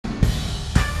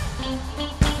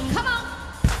Come on.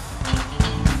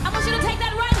 I want you to take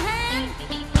that right hand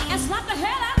and slap the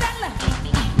hell out of that left.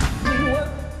 We work.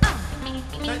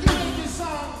 Now you made this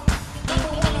song #1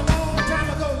 a long time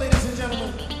ago, ladies and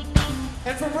gentlemen.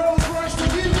 And from Royce to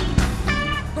you,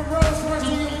 we're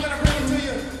gonna bring it to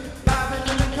you live in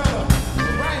living color.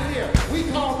 Right here, we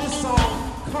call this song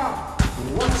Car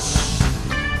Wash.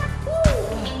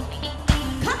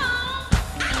 Come on.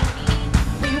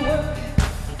 We work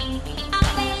all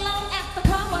day long at the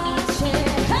car wash.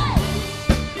 Hey.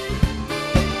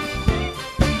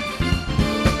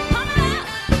 Pump it up.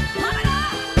 Pump it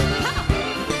up. Come on.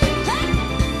 Hey.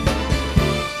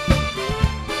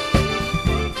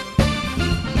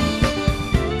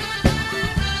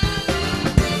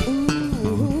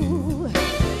 Ooh,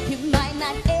 you might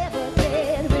not ever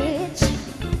get rich,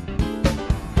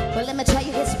 but let me tell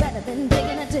you, it's better than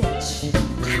digging a ditch.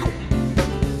 Ow.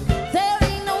 There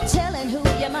ain't no telling who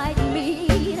you might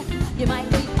meet. You might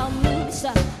meet a movie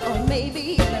star, or maybe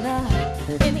even a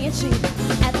Indian chief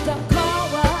at the car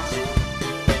wash,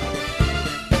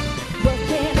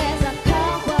 working as a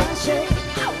car washer.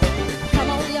 Ow. Come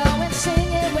on, y'all, and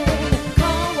sing it with the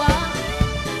car wash.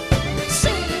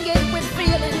 Sing it with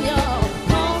feeling, y'all.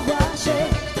 Car washer.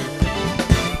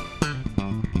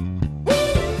 Woo!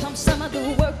 Come some of the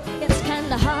work, it's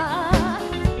kinda hard.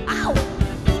 Ow!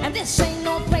 And this ain't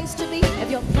no place to be if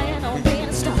you're planning on being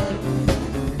a star.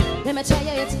 Let me tell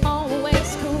you, it's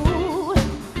always cool.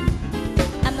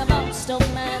 And the boss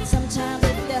don't mind sometimes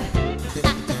if you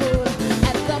act a fool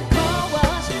at the car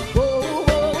wash. Whoa,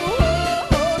 whoa,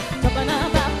 whoa, talking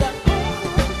about the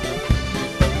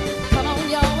come on,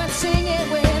 y'all, and sing it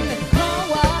with me. Car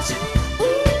wash.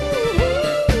 Ooh,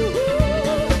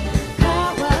 car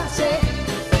wash.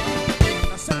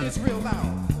 Now say this real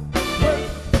loud. Work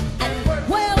and work.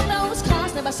 Well, those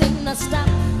cars never seem to stop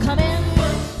coming.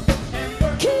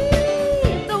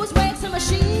 Keep those brakes and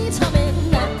machines humming.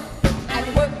 And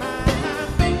work. My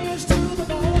fingers to the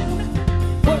bone.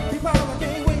 Work people, I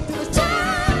can't wait till it's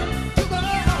time to go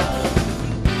home.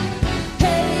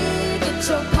 Hey, get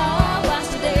your car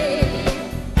washed today.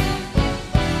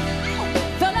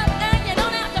 Fill up and you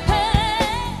don't have to pay.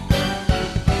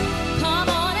 Come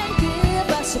on and give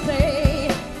us a play.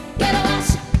 Get a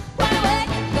wash right away.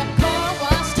 The car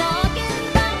wash, talking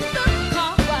about the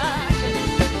car wash.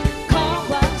 Car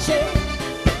wash,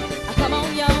 come on,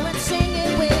 y'all, and sing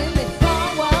it with me. Car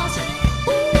wash.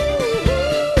 Ooh,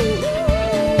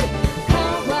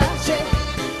 car wash.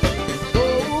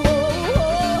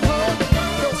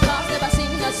 Those cars never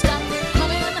seem to stop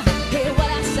coming. Hear what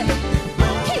I say.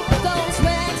 Keep those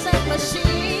rags and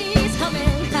machines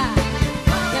humming.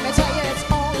 Let me tell you, it's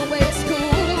always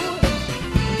cool.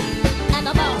 And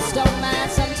the boss don't mind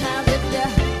sometimes if you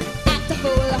act a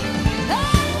fool.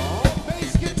 Hey! On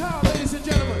bass guitar, ladies and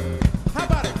gentlemen. How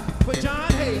about it for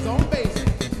John Hayes on bass?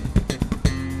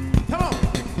 Come on.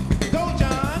 Go,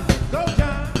 John. Go,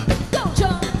 John. Go,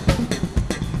 John.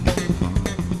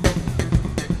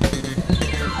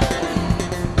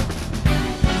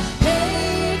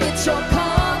 Hey, get your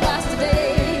car washed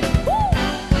today. Woo!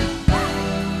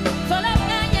 Fill up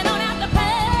and you don't have to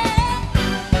pay.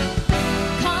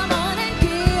 Come on and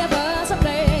give us a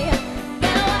play.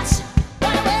 Get a wash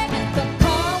right away at the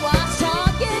car wash,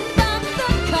 talking about the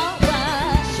car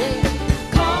wash.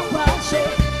 Car wash.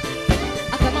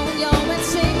 Come on, y'all, and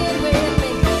sing it with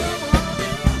me.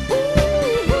 Ooh,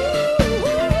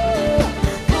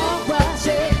 car wash.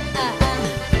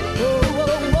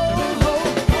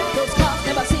 Those cars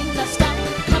never seem to stop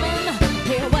coming.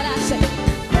 Hear what I say.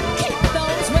 Keep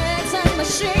those rags and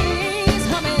machines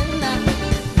humming.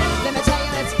 Let me tell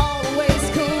you, it's always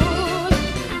cool.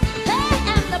 Hey,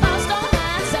 and the boss don't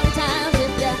mind sometimes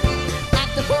if you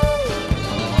act the fool.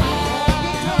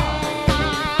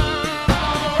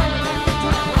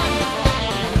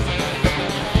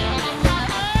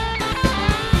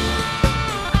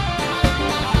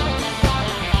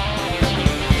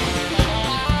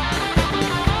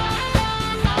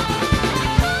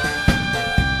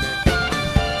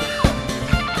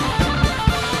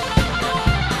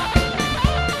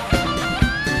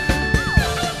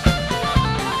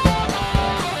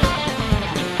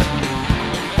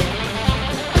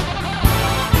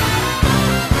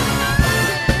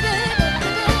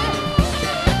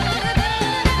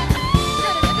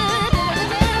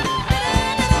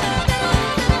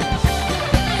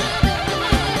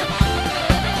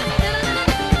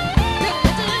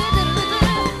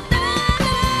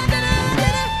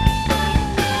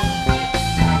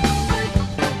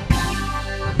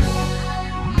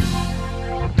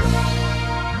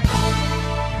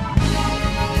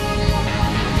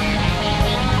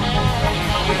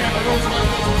 We got the Royce